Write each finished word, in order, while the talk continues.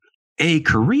A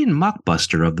Korean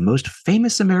mockbuster of the most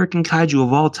famous American kaiju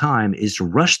of all time is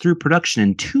rushed through production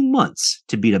in 2 months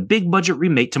to beat a big budget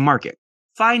remake to market.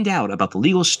 Find out about the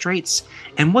legal straits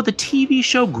and what the TV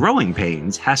show Growing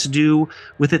Pains has to do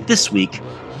with it this week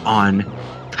on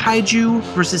Kaiju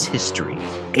vs. History,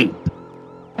 Ape.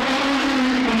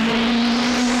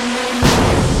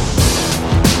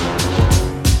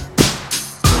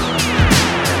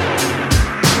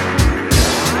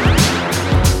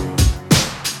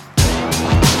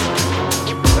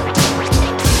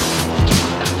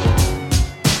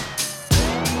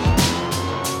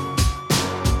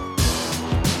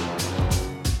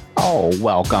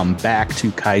 Welcome back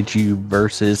to Kaiju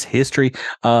versus History.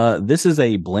 This is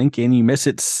a blink and you miss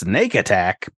it snake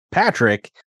attack.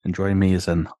 Patrick, and joining me is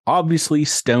an obviously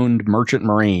stoned merchant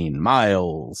marine,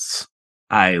 Miles.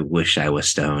 I wish I was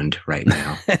stoned right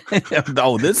now.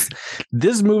 Oh, this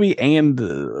movie and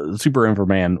Super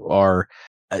Inframan are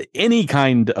any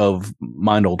kind of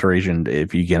mind alteration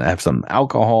if you can have some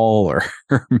alcohol or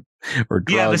drugs.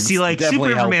 Yeah, but see, like Super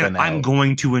Inframan, I'm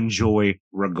going to enjoy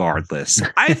regardless.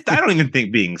 I don't even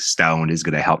think being stoned is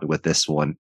going to help me with this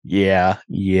one. Yeah.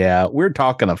 We're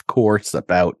talking, of course,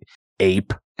 about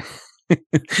Ape,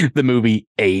 the movie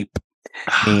Ape.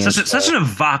 And, such an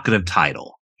evocative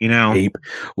title. You know, Ape.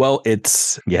 Well,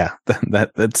 it's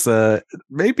that's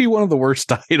maybe one of the worst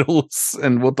titles,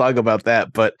 and we'll talk about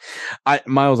that. But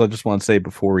Miles, I just want to say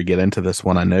before we get into this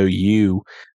one, I know you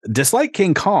dislike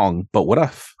King Kong, but what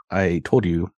if I told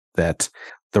you that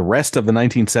the rest of the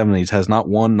 1970s has not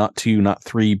one, not two, not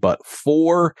three, but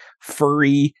 4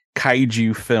 furry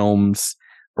kaiju films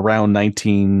around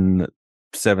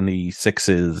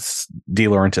 1976's De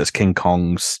Laurentiis King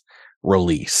Kong's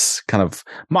release, kind of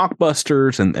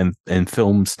mockbusters and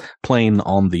films playing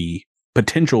on the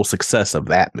potential success of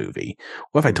that movie.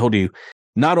 What if I told you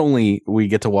not only we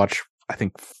get to watch, I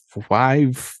think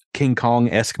 5 King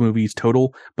Kong-esque movies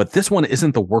total, but this one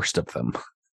isn't the worst of them.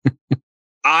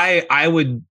 I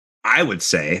would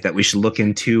say that we should look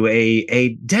into a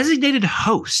designated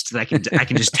host that I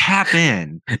can just tap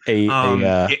in.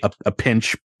 A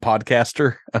pinch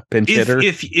podcaster, a pinch hitter.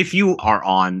 If you are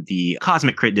on the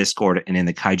Cosmic Crit Discord and in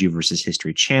the Kaiju versus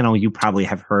History channel, you probably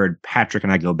have heard Patrick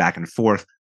and I go back and forth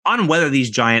on whether these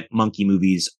giant monkey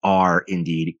movies are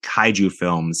indeed kaiju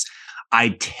films.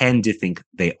 I tend to think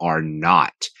they are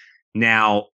not.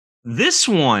 Now, this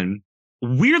one,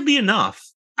 weirdly enough,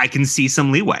 I can see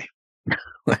some leeway.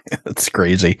 That's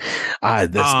crazy.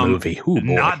 This movie, boy.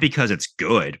 Not because it's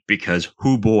good, because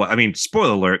boy. I mean,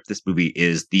 spoiler alert, this movie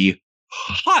is the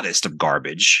hottest of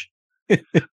garbage.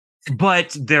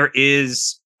 But there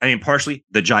is, partially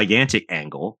the gigantic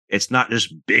angle. It's not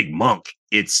just big monk.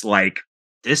 It's like,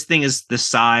 this thing is the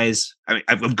size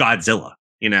of Godzilla,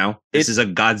 you know? This is a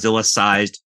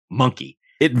Godzilla-sized monkey.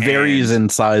 It varies in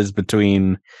size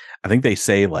between, I think they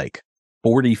say like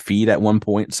 40 feet at one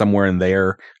point, somewhere in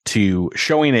there, to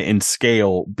showing it in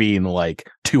scale being like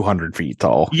 200 feet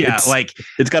tall. Yeah,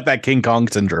 it's got that King Kong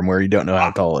syndrome where you don't know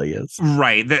how tall he is.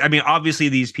 Right. Obviously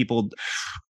these people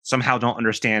somehow don't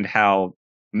understand how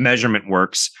measurement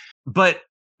works, but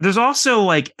there's also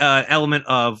like an element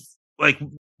of like, all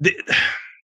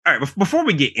right, before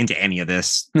we get into any of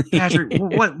this, Patrick,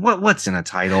 what's in a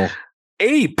title?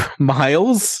 Ape,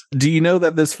 Miles. Do you know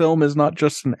that this film is not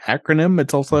just an acronym,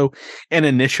 it's also an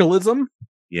initialism?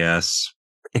 Yes.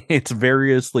 It's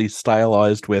variously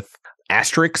stylized with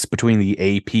asterisks between the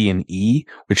A, P, and E,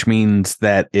 which means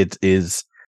that it is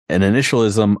an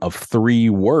initialism of 3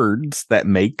 words that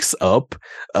makes up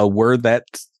a word that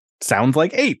sounds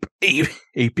like ape.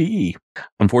 A-P-E.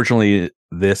 Unfortunately,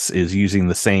 this is using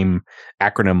the same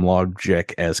acronym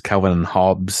logic as Calvin and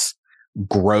Hobbes'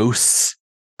 gross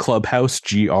Clubhouse,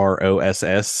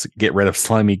 Gross, get rid of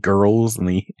slimy girls,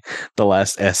 and the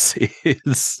last S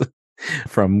is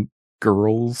from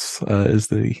girls, is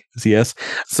the S.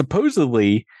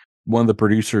 Supposedly, one of the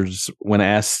producers, when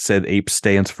asked, said APE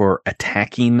stands for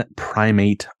attacking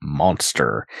primate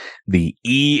monster. The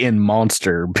E in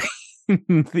monster.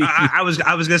 I was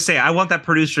gonna say, I want that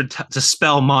producer to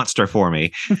spell monster for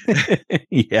me.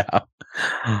 Yeah.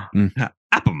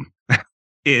 Appum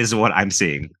is what I'm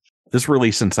seeing. This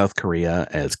released in South Korea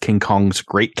as King Kong's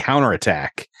Great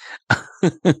Counterattack.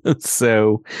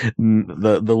 So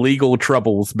the legal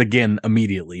troubles begin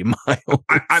immediately, Miles.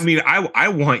 I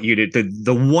want you to,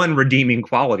 the one redeeming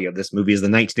quality of this movie is the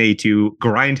 1982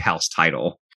 Grindhouse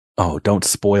title. Oh, don't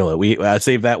spoil it. We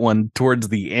saved that one towards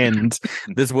the end.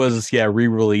 This was,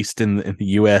 re-released in the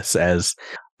US as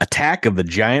Attack of the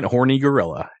Giant Horny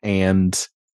Gorilla. And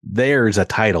there's a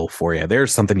title for you.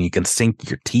 There's something you can sink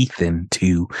your teeth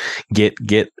into. Get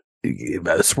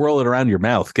swirl it around your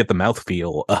mouth, get the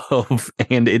mouthfeel of,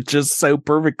 and it just so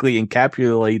perfectly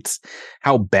encapsulates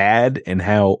how bad and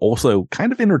how also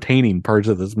kind of entertaining parts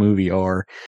of this movie are.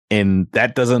 And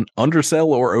that doesn't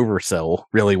undersell or oversell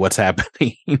really what's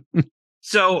happening.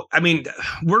 So, I mean,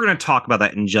 we're going to talk about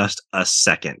that in just a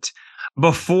second.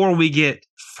 Before we get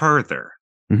further,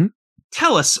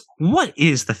 tell us, what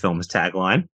is the film's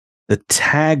tagline? The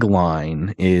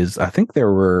tagline is, I think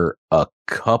there were a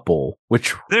couple,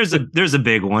 which there's a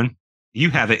big one. You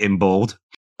have it in bold.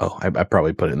 Oh, I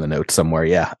probably put it in the notes somewhere.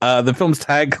 Yeah. The film's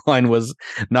tagline was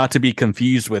not to be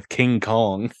confused with King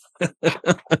Kong.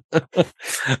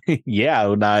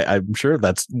 Yeah, I'm sure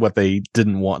that's what they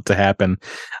didn't want to happen.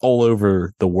 All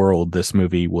over the world, this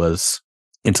movie was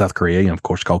in South Korea, of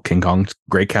course, called King Kong,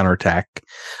 Great Counterattack.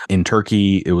 In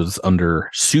Turkey, it was under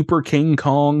Super King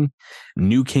Kong,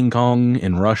 New King Kong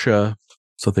in Russia.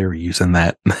 So they were using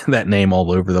that name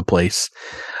all over the place.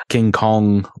 King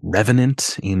Kong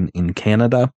Revenant in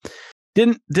Canada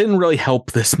didn't really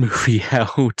help this movie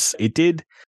out.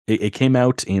 It came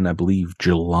out in, I believe,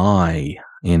 July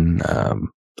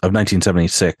of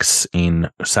 1976 in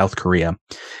South Korea,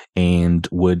 and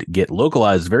would get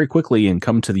localized very quickly and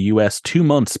come to the US 2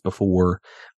 months before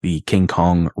the King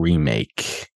Kong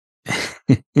remake.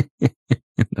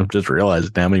 I've just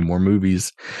realized how many more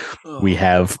movies we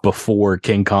have before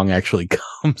King Kong actually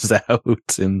comes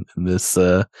out in this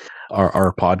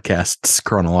our podcast's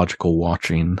chronological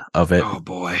watching of it. Oh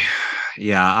boy.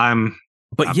 Yeah, I'm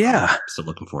still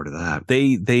looking forward to that.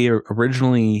 They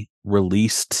originally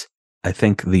released, I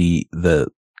think, the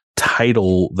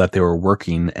title that they were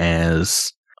working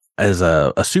as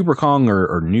a Super Kong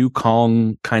or New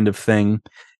Kong kind of thing,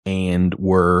 and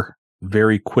were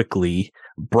very quickly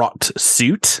brought to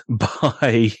suit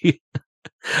by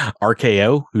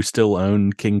RKO, who still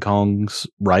own King Kong's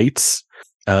rights.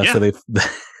 So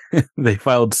they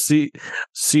filed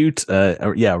suit.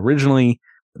 Originally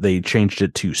they changed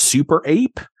it to Super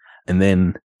Ape, and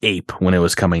then Ape when it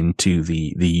was coming to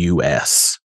the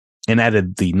US, and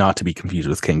added the not to be confused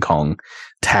with King Kong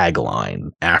tagline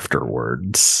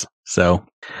afterwards. So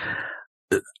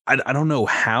I don't know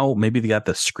how, maybe they got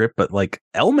the script, but like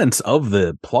elements of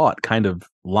the plot kind of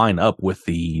line up with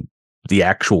the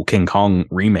actual King Kong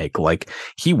remake. Like,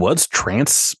 he was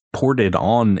transported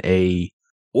on a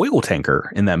oil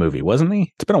tanker in that movie, wasn't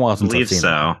he? It's been a while since I've seen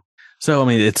it. So, I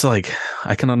mean, it's like,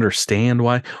 I can understand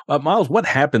why. Miles, what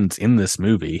happens in this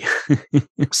movie?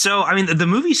 So, I mean, the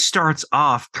movie starts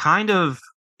off kind of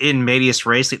in medias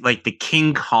res. Like, the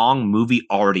King Kong movie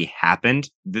already happened.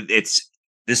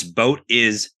 This boat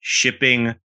is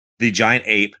shipping the giant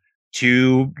ape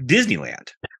to Disneyland.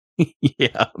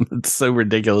 Yeah, it's so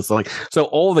ridiculous. Like, so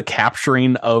all the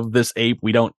capturing of this ape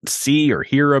we don't see or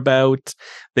hear about.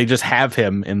 They just have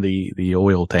him in the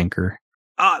oil tanker.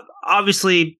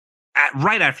 Obviously,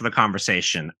 right after the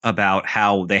conversation about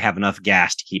how they have enough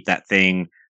gas to keep that thing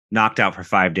knocked out for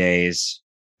 5 days,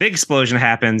 big explosion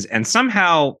happens, and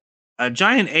somehow a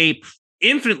giant ape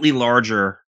infinitely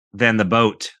larger than the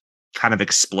boat kind of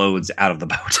explodes out of the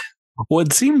boat. Well,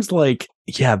 it seems like,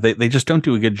 yeah, they just don't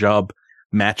do a good job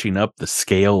matching up the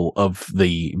scale of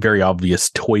the very obvious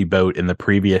toy boat in the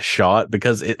previous shot,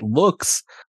 because it looks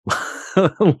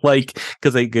like,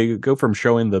 because they go from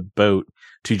showing the boat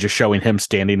to just showing him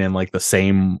standing in like the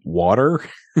same water.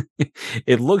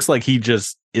 It looks like he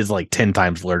just is like 10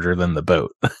 times larger than the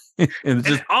boat. And it's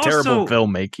just terrible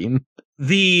filmmaking.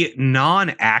 The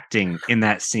non-acting in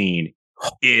that scene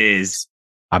is,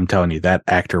 I'm telling you, that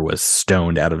actor was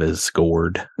stoned out of his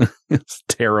gourd. It's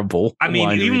terrible. I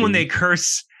mean, even when they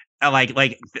curse,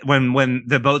 like when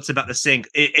the boat's about to sink,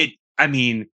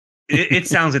 it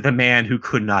sounds like the man who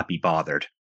could not be bothered.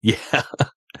 Yeah.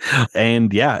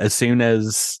 And yeah, as soon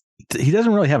as he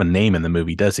doesn't really have a name in the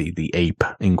movie, does he? The ape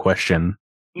in question.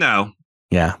 No.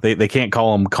 Yeah, they can't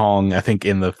call him Kong, I think,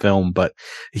 in the film, but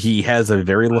he has a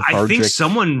very lethargic... I think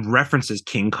someone references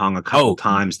King Kong a couple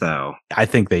times, though. I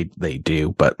think they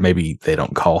do, but maybe they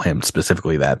don't call him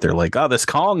specifically that. They're like, oh, this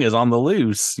Kong is on the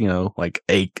loose, like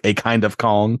a kind of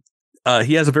Kong.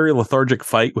 He has a very lethargic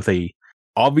fight with a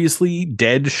obviously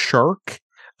dead shark.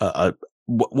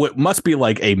 What must be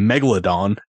like a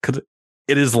megalodon, because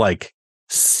it is like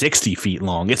 60 feet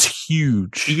long. It's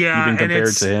huge, even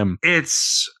compared to him.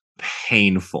 It's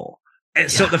painful.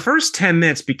 And so the first 10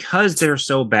 minutes, because they're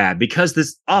so bad, because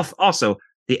this also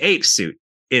the ape suit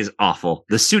is awful.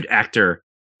 The suit actor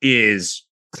is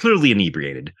clearly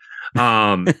inebriated.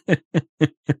 And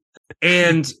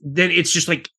then it's just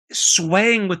like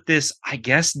swaying with this, I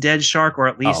guess, dead shark, or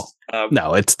at least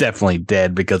No, it's definitely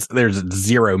dead because there's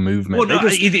zero movement. Well, no,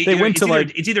 they went to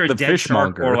like it's either a the dead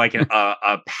shark fishmonger or like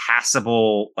a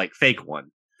passable like fake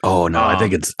one. Oh no, I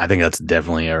think that's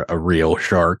definitely a real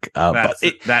shark.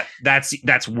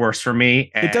 That's worse for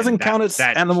me. It doesn't count as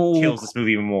animal. Kills this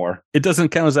movie even more. It doesn't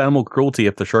count as animal cruelty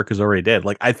if the shark is already dead.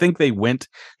 Like I think they went.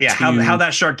 Yeah, how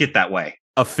that shark get that way?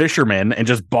 A fisherman and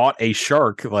just bought a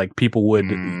shark like people would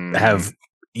have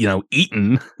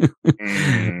eaten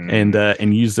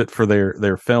and used it for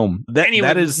their film. Anyway,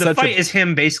 that is the fight is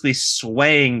him basically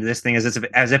swaying this thing as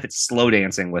if it's slow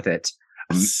dancing with it.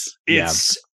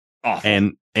 It's awful.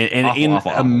 And in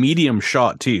a medium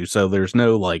shot too, so there's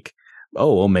no like,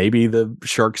 oh well, maybe the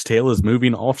shark's tail is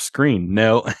moving off screen.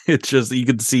 No, it's just you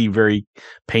could see very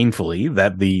painfully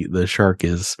that the shark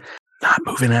is not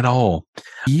moving at all.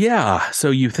 Yeah, so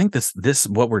you think this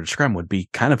what we're describing would be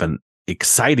kind of an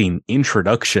exciting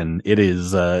introduction. It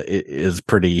is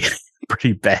pretty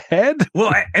bad.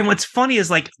 Well, and what's funny is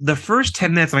like the first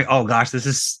 10 minutes, I'm like, oh gosh, this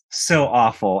is so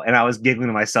awful, and I was giggling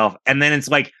to myself, and then it's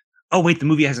like, oh wait, the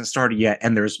movie hasn't started yet,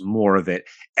 and there's more of it,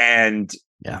 and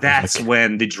that's like,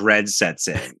 when the dread sets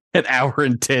in. An hour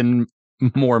and 10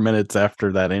 more minutes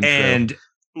after that intro, and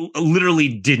literally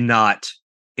did not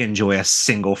enjoy a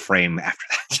single frame after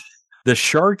that. The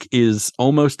shark is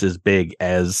almost as big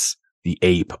as the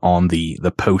ape on the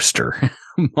poster.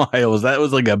 Miles, that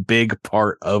was like a big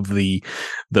part of the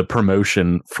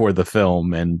promotion for the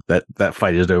film, and that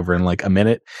fight is over in like a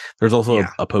minute. There's also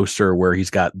a poster where he's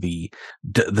got the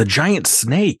giant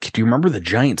snake. Do you remember the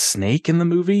giant snake in the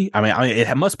movie? I mean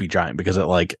it must be giant because it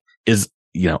like is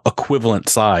equivalent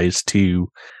size to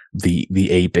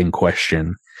the ape in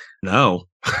question. No.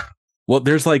 Well,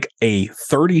 there's like a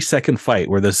 30-second fight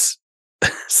where this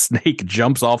snake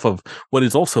jumps off of what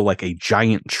is also like a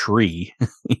giant tree,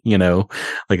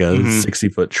 like a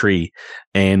 60-foot tree.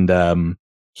 And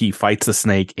he fights the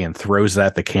snake and throws it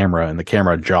at the camera, and the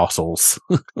camera jostles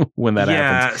when that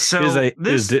happens. So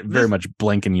is very much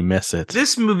blink and you miss it.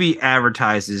 This movie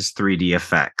advertises 3D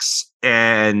effects,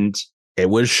 and it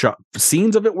was shot.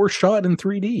 Scenes of it were shot in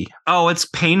 3D. Oh, it's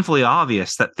painfully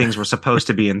obvious that things were supposed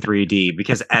to be in 3D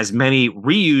because as many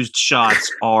reused shots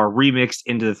are remixed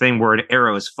into the thing where an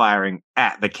arrow is firing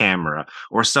at the camera,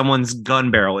 or someone's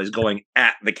gun barrel is going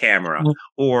at the camera,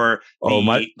 or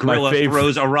the gorilla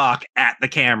throws a rock at the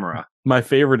camera. My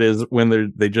favorite is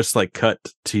when they just like cut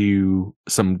to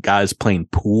some guys playing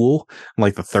pool,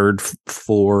 like the third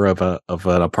floor of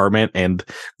an apartment, and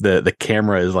the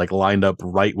camera is like lined up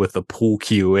right with the pool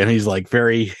cue, and he's like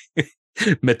very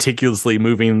meticulously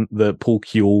moving the pool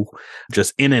cue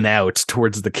just in and out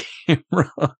towards the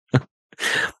camera.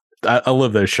 I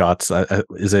love those shots.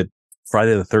 Is it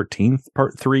Friday the 13th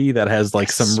Part 3 that has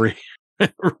like some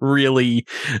really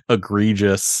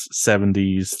egregious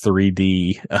 70s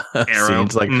 3D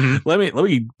scenes? Like, let me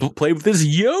play with this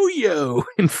yo-yo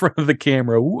in front of the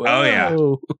camera. Whoa. Oh yeah,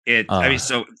 I mean,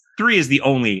 so 3 is the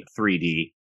only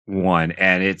 3D one,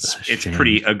 and it's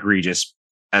pretty egregious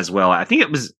as well. I think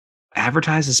it was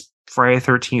advertised as Friday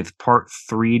the 13th Part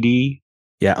 3D.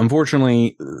 Yeah,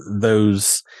 unfortunately,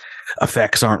 those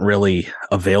effects aren't really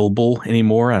available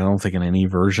anymore. I don't think in any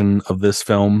version of this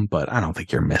film, but I don't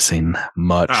think you're missing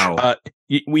much. Oh,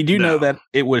 we do know that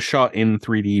it was shot in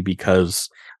 3D because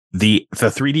the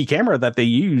 3D camera that they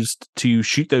used to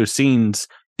shoot those scenes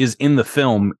is in the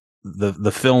film. The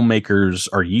filmmakers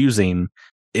are using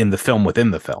in the film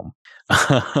within the film.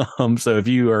 So if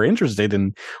you are interested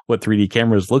in what 3D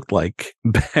cameras looked like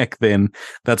back then,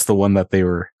 that's the one that they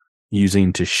were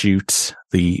using to shoot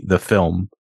the film.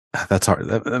 That's hard.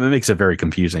 That makes it very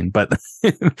confusing, but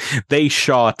they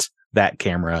shot that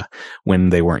camera when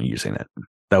they weren't using it.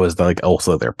 That was like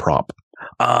also their prop.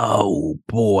 Oh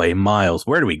boy, Miles,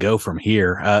 where do we go from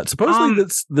here? Supposedly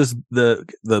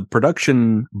the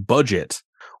production budget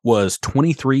was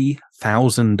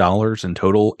 $23,000 in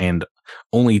total, and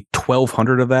only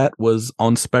 $1,200 of that was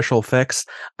on special effects.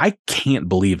 I can't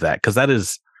believe that, because that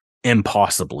is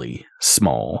impossibly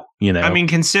small, I mean,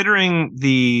 considering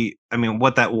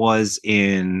what that was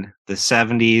in the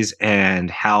 70s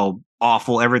and how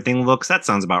awful everything looks, that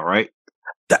sounds about right.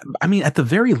 I mean, at the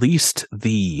very least,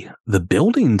 the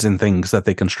buildings and things that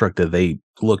they constructed, they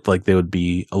looked like they would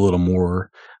be a little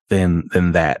more than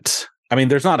that. I mean,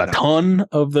 there's not a ton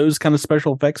of those kind of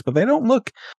special effects, but they don't look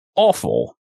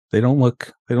awful. They don't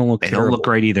look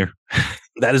great either.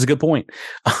 That is a good point.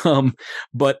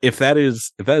 But if that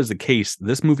is the case,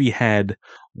 this movie had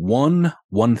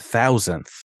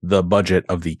 1/1000th the budget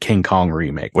of the King Kong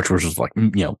remake, which was just like,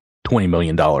 $20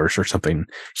 million or something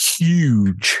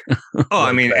huge. Oh, like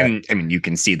I mean, you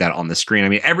can see that on the screen. I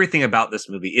mean, everything about this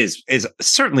movie is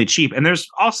certainly cheap, and there's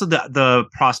also the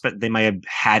prospect they might have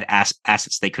had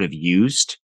assets they could have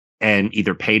used and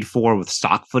either paid for with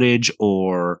stock footage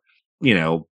or, you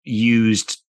know,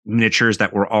 used miniatures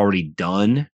that were already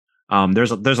done.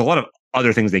 There's a lot of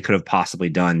other things they could have possibly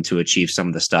done to achieve some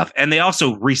of the stuff, and they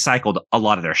also recycled a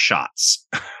lot of their shots.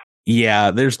 Yeah,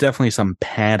 there's definitely some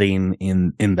padding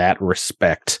in that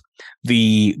respect.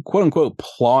 The quote unquote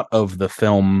plot of the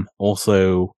film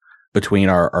also between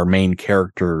our main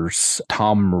characters,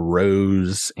 Tom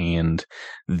Rose and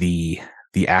the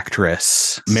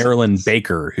actress Marilyn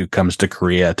Baker, who comes to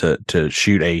Korea to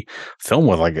shoot a film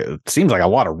with it seems like a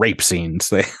lot of rape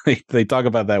scenes. They talk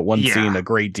about that one scene a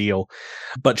great deal,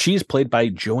 but she's played by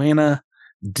Joanna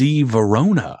Di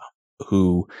Verona,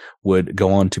 who would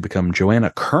go on to become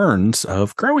Joanna Kearns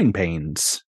of Growing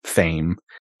Pains fame.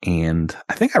 And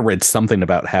I think I read something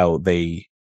about how they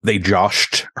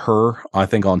joshed her, I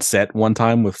think, on set one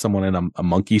time with someone in a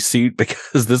monkey suit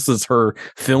because this is her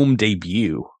film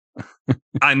debut.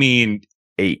 I mean,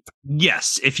 ape.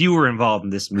 Yes, if you were involved in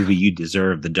this movie, you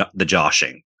deserve the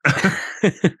joshing.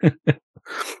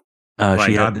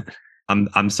 She had.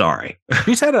 I'm sorry.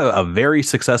 She's had a very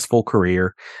successful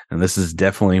career, and this is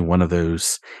definitely one of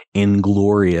those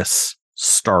inglorious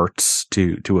starts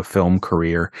to a film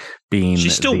career. She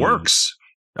still works.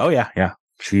 Oh yeah.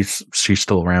 She's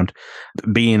still around,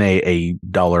 being a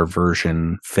dollar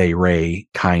version Fay Wray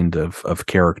kind of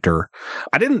character.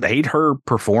 I didn't hate her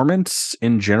performance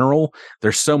in general.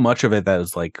 There's so much of it that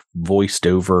is voiced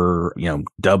over,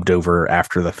 dubbed over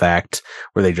after the fact,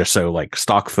 where they just show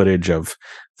stock footage of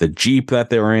the Jeep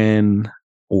that they're in,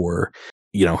 or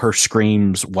her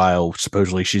screams while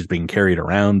supposedly she's being carried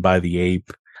around by the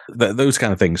ape. Those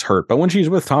kind of things hurt. But when she's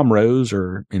with Tom Rose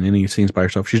or in any scenes by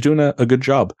herself, she's doing a good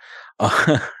job.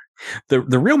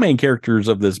 The real main characters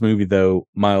of this movie, though,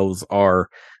 Miles, are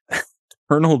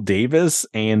Colonel Davis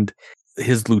and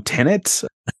his lieutenant.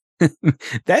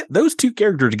 Those two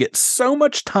characters get so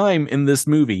much time in this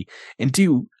movie and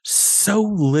do so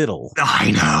little.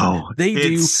 I know. They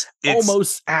do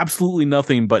almost absolutely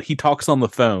nothing, but he talks on the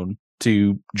phone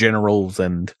to generals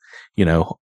and,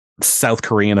 South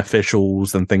Korean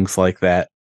officials and things like that.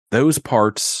 Those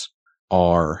parts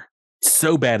are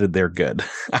so bad that they're good.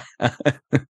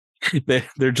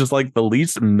 They're just the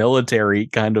least military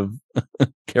kind of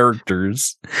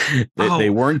characters.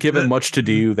 They weren't given much to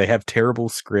do. They have terrible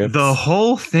scripts. The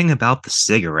whole thing about the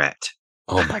cigarette.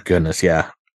 Oh my goodness,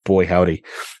 yeah. Boy howdy.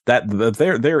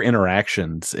 Their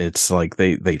interactions, it's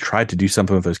they tried to do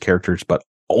something with those characters, but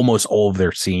almost all of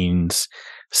their scenes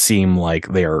seem like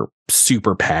they're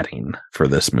super padding for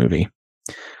this movie.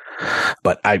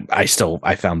 But I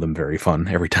found them very fun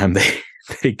every time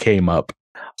they came up.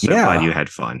 So glad you had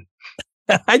fun.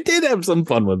 I did have some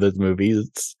fun with this movie.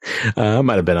 I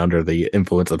might have been under the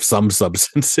influence of some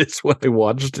substances when I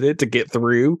watched it to get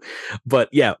through. But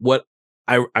yeah, what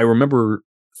I remember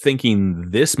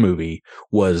thinking this movie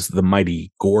was The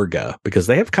Mighty Gorga, because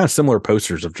they have kind of similar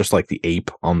posters of just the ape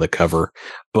on the cover.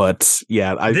 But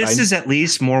yeah, this is at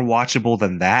least more watchable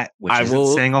than that, which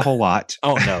isn't saying a whole lot.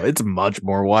 Oh no, it's much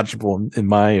more watchable in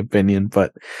my opinion.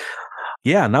 But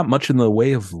yeah, not much in the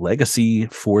way of legacy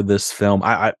for this film.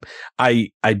 I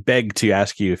beg to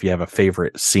ask you if you have a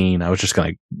favorite scene. I was just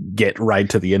gonna get right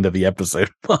to the end of the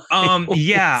episode.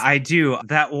 Yeah, I do.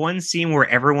 That one scene where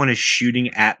everyone is shooting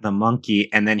at the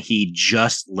monkey, and then he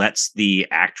just lets the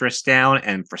actress down,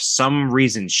 and for some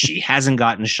reason she hasn't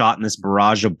gotten shot in this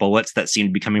barrage of bullets that seem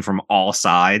to be coming from all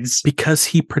sides. Because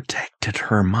he protected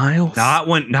her, Miles. Not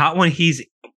when he's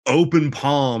open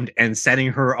palmed and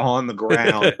setting her on the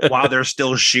ground while they're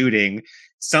still shooting.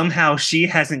 Somehow she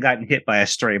hasn't gotten hit by a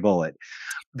stray bullet.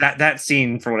 That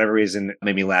scene, for whatever reason,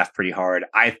 made me laugh pretty hard.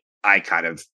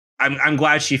 I'm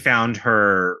glad she found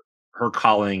her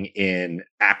calling in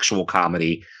actual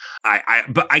comedy.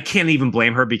 But I can't even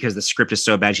blame her because the script is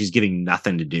so bad. She's getting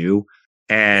nothing to do.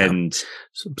 And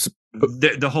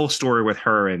the whole story with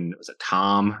her and was it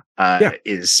Tom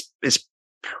is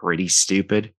pretty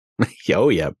stupid. Oh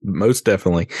yeah, most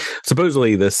definitely.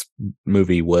 Supposedly this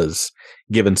movie was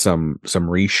given some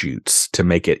reshoots to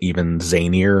make it even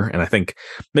zanier, and I think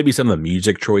maybe some of the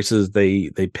music choices they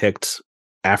picked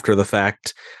after the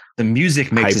fact. The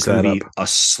music makes this movie a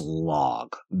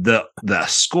slog. The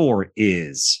score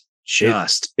is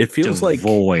just it feels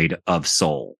devoid of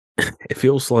soul. It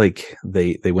feels like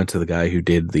they went to the guy who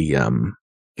did the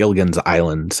Gilligan's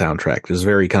Island soundtrack. It was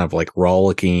very kind of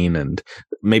rollicking and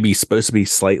maybe supposed to be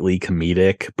slightly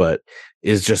comedic, but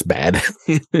is just bad.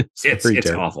 It's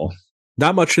awful.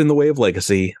 Not much in the way of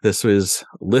legacy. This was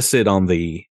listed on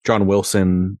the John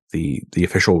Wilson, the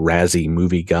official Razzie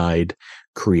movie guide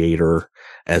creator,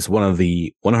 as one of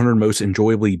the 100 most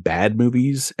enjoyably bad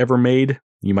movies ever made.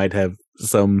 You might have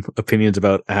some opinions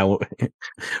about how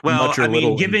Well, much or I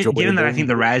mean, little given that I think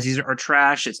the enjoyable. Razzies are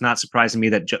trash, it's not surprising me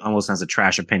that John Wilson has a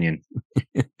trash opinion.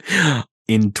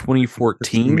 In It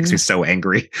 2014, makes me so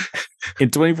angry.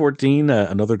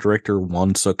 another director,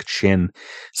 Won Suk Chin,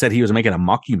 said he was making a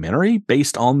mockumentary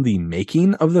based on the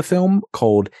making of the film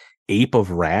called Ape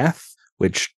of Wrath,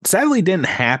 which sadly didn't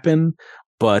happen.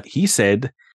 But he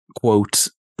said, quote,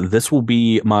 "This will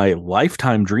be my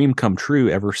lifetime dream come true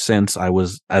ever since I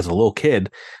was, as a little kid,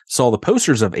 saw the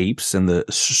posters of apes in the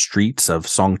streets of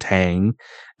Songtang,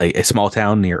 a small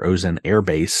town near Ozen Air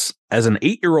Base. As an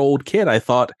 8-year-old kid, I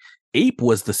thought Ape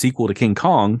was the sequel to King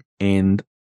Kong, and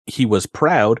he was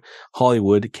proud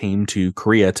Hollywood came to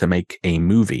Korea to make a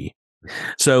movie."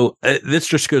 So this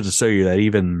just goes to show you that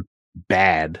even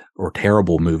bad or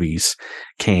terrible movies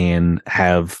can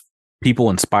have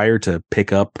people inspired to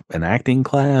pick up an acting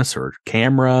class or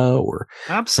camera or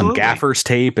some Absolutely. gaffer's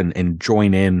tape and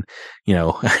join in. You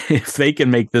know, if they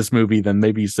can make this movie, then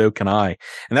maybe so can I.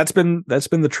 And that's been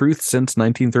the truth since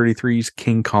 1933's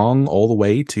King Kong all the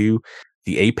way to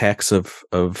the apex of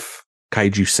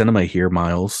kaiju cinema here,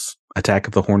 Miles. Attack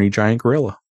of the Horny Giant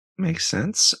Gorilla. Makes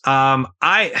sense.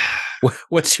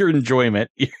 What's your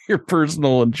enjoyment, your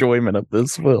personal enjoyment of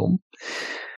this film?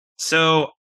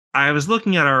 So I was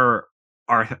looking at our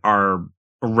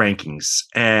rankings,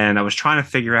 and I was trying to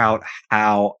figure out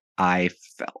how I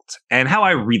felt and how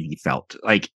I really felt.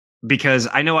 Like, because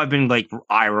I know I've been like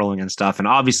eye rolling and stuff, and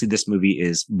obviously this movie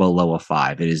is below a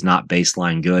 5. It is not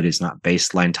baseline good. It's not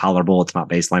baseline tolerable. It's not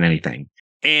baseline anything.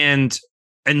 And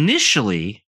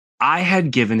initially, I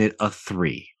had given it a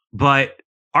 3, but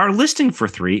our listing for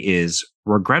 3 is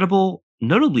regrettable,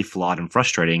 notably flawed and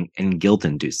frustrating, and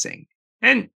guilt-inducing.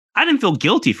 And I didn't feel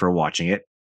guilty for watching it.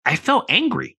 I felt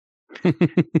angry.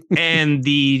 And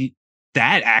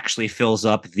that actually fills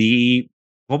up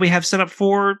what we have set up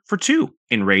for 2: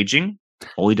 enraging,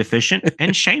 wholly deficient,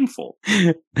 and shameful.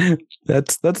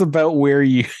 That's about where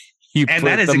you and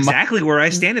that is exactly where I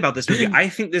stand about this movie. I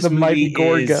think this movie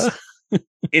is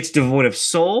it's devoid of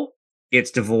soul. It's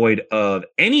devoid of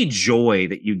any joy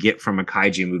that you get from a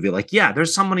kaiju movie. Like, yeah,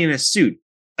 there's somebody in a suit,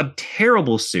 a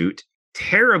terrible suit,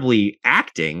 terribly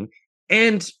acting,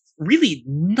 and really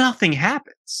nothing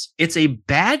happens. It's a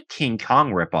bad King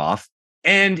Kong ripoff,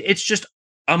 and it's just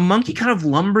a monkey kind of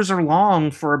lumbers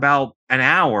along for about an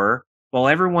hour while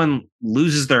everyone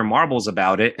loses their marbles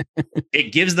about it.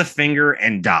 It gives the finger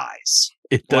and dies.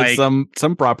 It does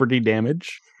some property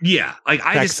damage. Yeah, like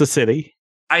Texas City.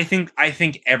 I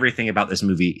think everything about this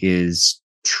movie is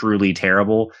truly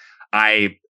terrible.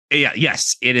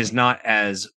 Yes, it is not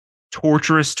as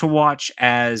torturous to watch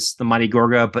as The Mighty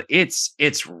Gorga, but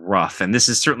it's rough, and this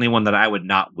is certainly one that I would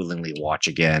not willingly watch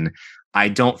again. I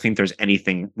don't think there's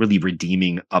anything really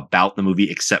redeeming about the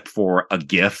movie except for a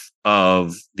gif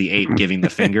of the ape giving the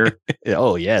finger.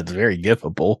 Oh yeah, it's very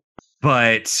gifable.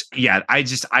 But yeah,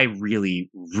 I really,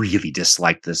 really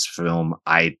disliked this film.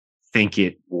 I think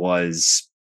it was.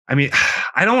 I mean,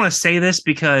 I don't want to say this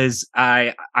because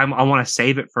I want to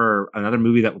save it for another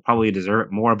movie that will probably deserve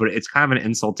it more, but it's kind of an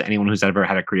insult to anyone who's ever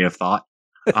had a creative thought.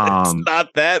 It's not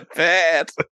that bad.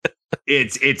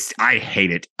 I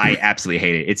hate it. I absolutely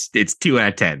hate it. It's 2 out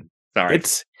of 10. Sorry.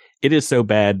 It is so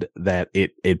bad that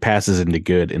it passes into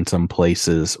good in some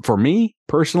places. For me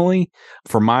personally,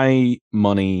 for my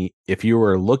money, if you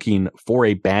were looking for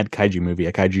a bad kaiju movie,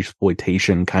 a kaiju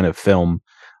exploitation kind of film,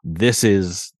 this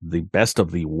is the best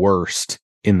of the worst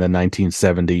in the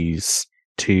 1970s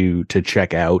to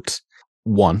check out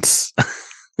once.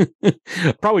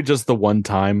 Probably just the one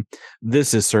time.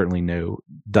 This is certainly no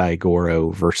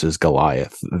Daigoro versus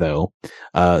Goliath, though.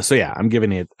 So yeah, I'm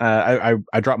giving it. I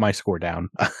dropped my score down.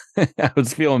 I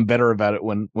was feeling better about it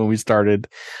when we started.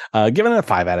 Giving it a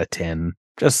 5 out of 10.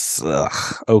 Just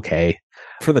okay.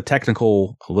 For the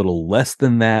technical, a little less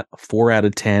than that, 4 out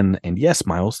of 10. And yes,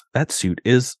 Miles, that suit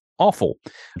is awful.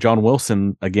 John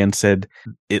Wilson again said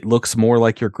it looks more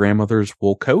like your grandmother's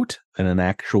wool coat than an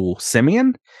actual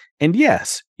simian. And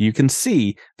yes, you can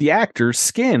see the actor's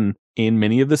skin in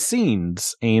many of the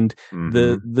scenes, and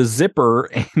the zipper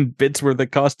and bits where the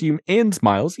costume ends,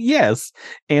 Miles. Yes.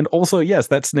 And also, yes,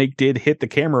 that snake did hit the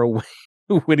camera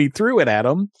when he threw it at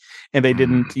him, and they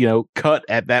didn't, cut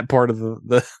at that part of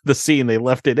the scene. They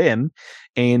left it in.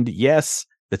 And yes,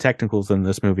 the technicals in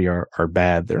this movie are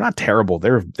bad. They're not terrible.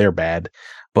 They're bad,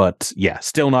 but yeah,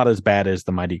 still not as bad as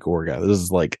The Mighty Gorga. This is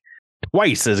like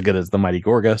twice as good as the Mighty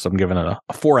Gorga, so I'm giving it a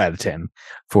 4 out of 10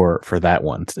 for that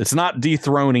one. It's not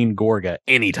dethroning Gorga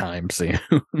anytime soon.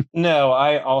 No,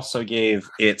 I also gave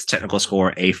its technical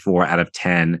score a 4 out of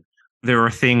 10. There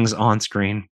are things on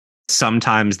screen.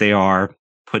 Sometimes they are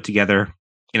put together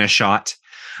in a shot.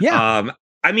 Yeah.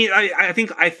 I mean, I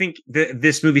think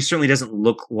this movie certainly doesn't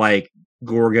look like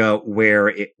Gorga,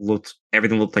 where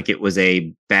everything looked like it was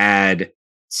a bad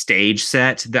stage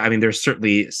set. I mean, there's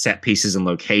certainly set pieces and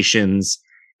locations,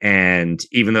 and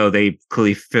even though they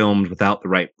clearly filmed without the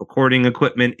right recording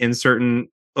equipment in certain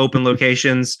open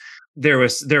locations, there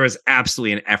was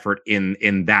absolutely an effort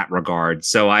in that regard.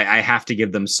 So I have to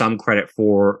give them some credit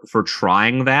for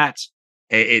trying that.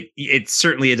 It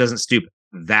certainly doesn't stoop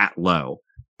that low,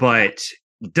 but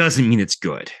doesn't mean it's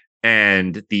good.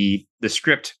 And the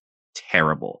script,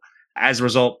 terrible. As a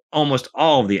result, almost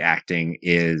all of the acting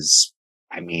is,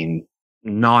 I mean,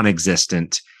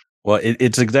 non-existent. Well,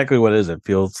 it's exactly what it is. It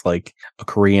feels like a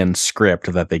Korean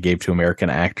script that they gave to American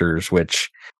actors,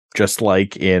 which, just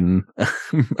like in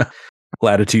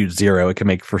Latitude Zero, it can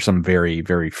make for some very,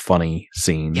 very funny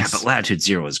scenes. Yeah, but Latitude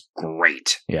Zero is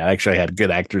great. Yeah, I actually had good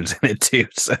actors in it too.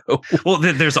 So, well,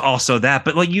 there's also that.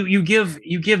 But like you give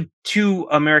two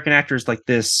American actors like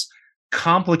this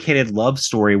complicated love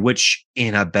story, which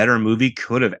in a better movie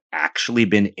could have actually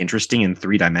been interesting and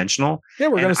 3-dimensional. Yeah,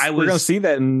 we're gonna see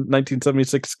that in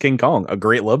 1976 King Kong, a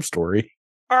great love story.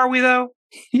 Are we though?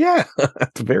 Yeah,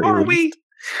 that's very. Are we?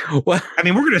 Well, I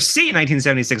mean, we're going to see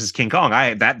 1976's King Kong.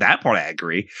 That part I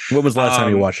agree. When was the last time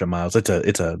you watched it, Miles? It's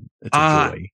a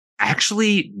joy.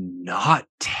 Actually, not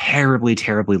terribly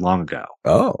long ago.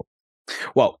 Oh,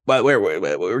 well, but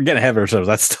we're getting ahead of ourselves.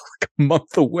 That's still like a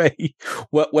month away.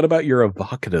 What about your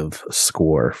evocative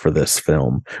score for this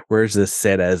film? Where is this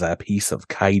set as a piece of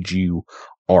kaiju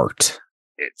art?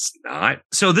 It's not.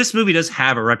 So this movie does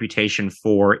have a reputation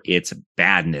for its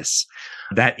badness.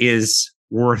 That is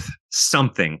worth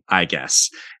something, I guess.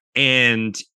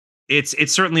 And it's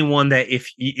certainly one that if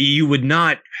you would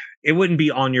not, it wouldn't be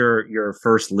on your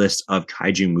first list of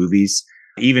kaiju movies,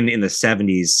 even in the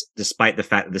 70s, despite the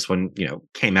fact that this one,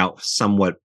 came out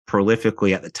somewhat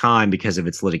prolifically at the time because of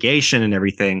its litigation and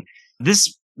everything.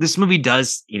 This movie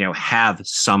does, have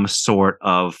some sort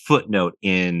of footnote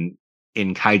in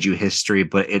kaiju history,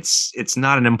 but it's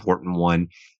not an important one.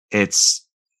 It's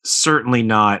certainly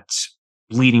not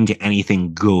leading to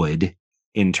anything good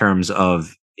in terms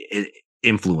of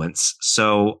influence.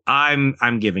 So I'm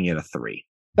giving it a 3.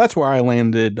 That's where I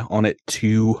landed on it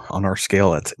 2 on our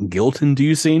scale. It's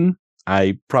guilt-inducing.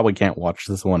 I probably can't watch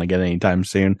this one again anytime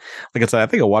soon. Like I said, I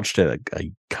think I watched it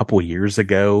a couple years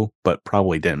ago, but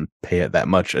probably didn't pay it that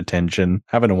much attention.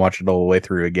 Having to watch it all the way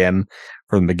through again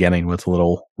from the beginning was a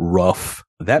little rough.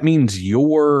 That means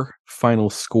your final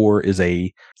score is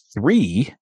a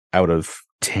 3 out of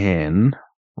 10,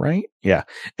 right? Yeah.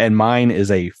 And mine is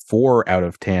a 4 out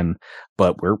of 10,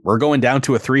 but we're going down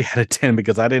to a 3 out of 10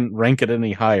 because I didn't rank it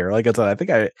any higher. Like I said, I think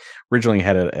I originally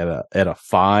had it at a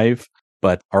 5,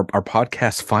 but our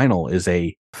podcast final is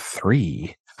a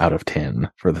 3 out of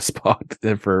 10 for the spot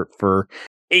for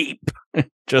Ape.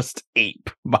 Just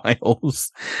Ape,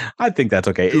 Miles. I think that's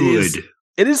okay. Good.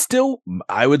 It is still,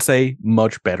 I would say,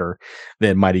 much better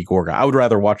than Mighty Gorga. I would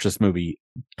rather watch this movie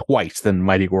twice than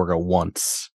Mighty Gorga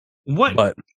once. What?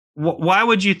 But why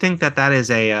would you think that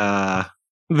is a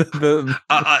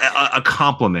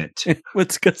compliment?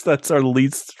 It's because that's our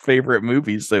least favorite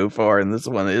movie so far, and this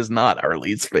one is not our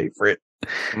least favorite.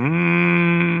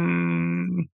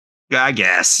 I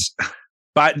guess,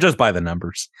 but just by the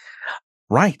numbers,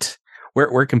 right?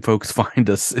 Where can folks find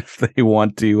us if they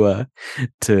want to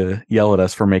yell at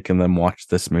us for making them watch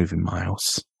this movie,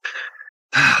 Miles?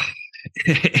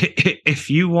 If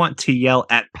you want to yell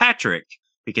at Patrick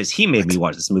because he made me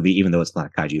watch this movie, even though it's not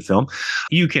a kaiju film,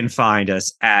 you can find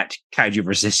us at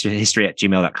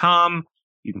kaijuversushistory@gmail.com.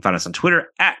 You can find us on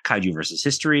Twitter at Kaiju versus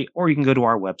History, or you can go to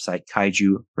our website,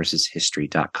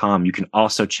 kaijuversushistory.com. You can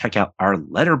also check out our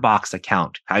Letterboxd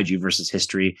account, Kaiju versus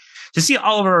History, to see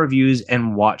all of our reviews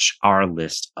and watch our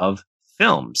list of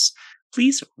films.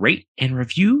 Please rate and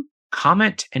review,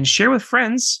 comment, and share with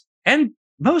friends. And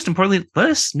most importantly, let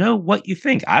us know what you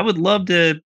think. I would love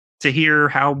to hear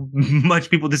how much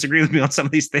people disagree with me on some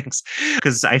of these things,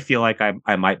 because I feel like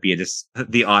I might be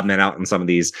the odd man out in some of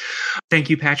these. Thank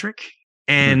you, Patrick.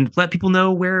 And let people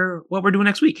know what we're doing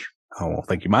next week. Oh, well,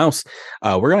 thank you, Miles.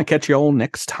 We're going to catch you all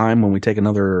next time when we take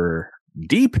another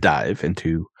deep dive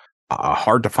into a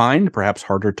hard to find, perhaps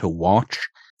harder to watch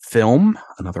film,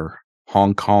 another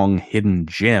Hong Kong hidden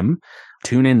gem.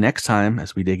 Tune in next time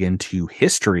as we dig into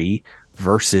history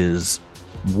versus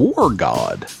War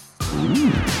God.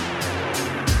 Ooh.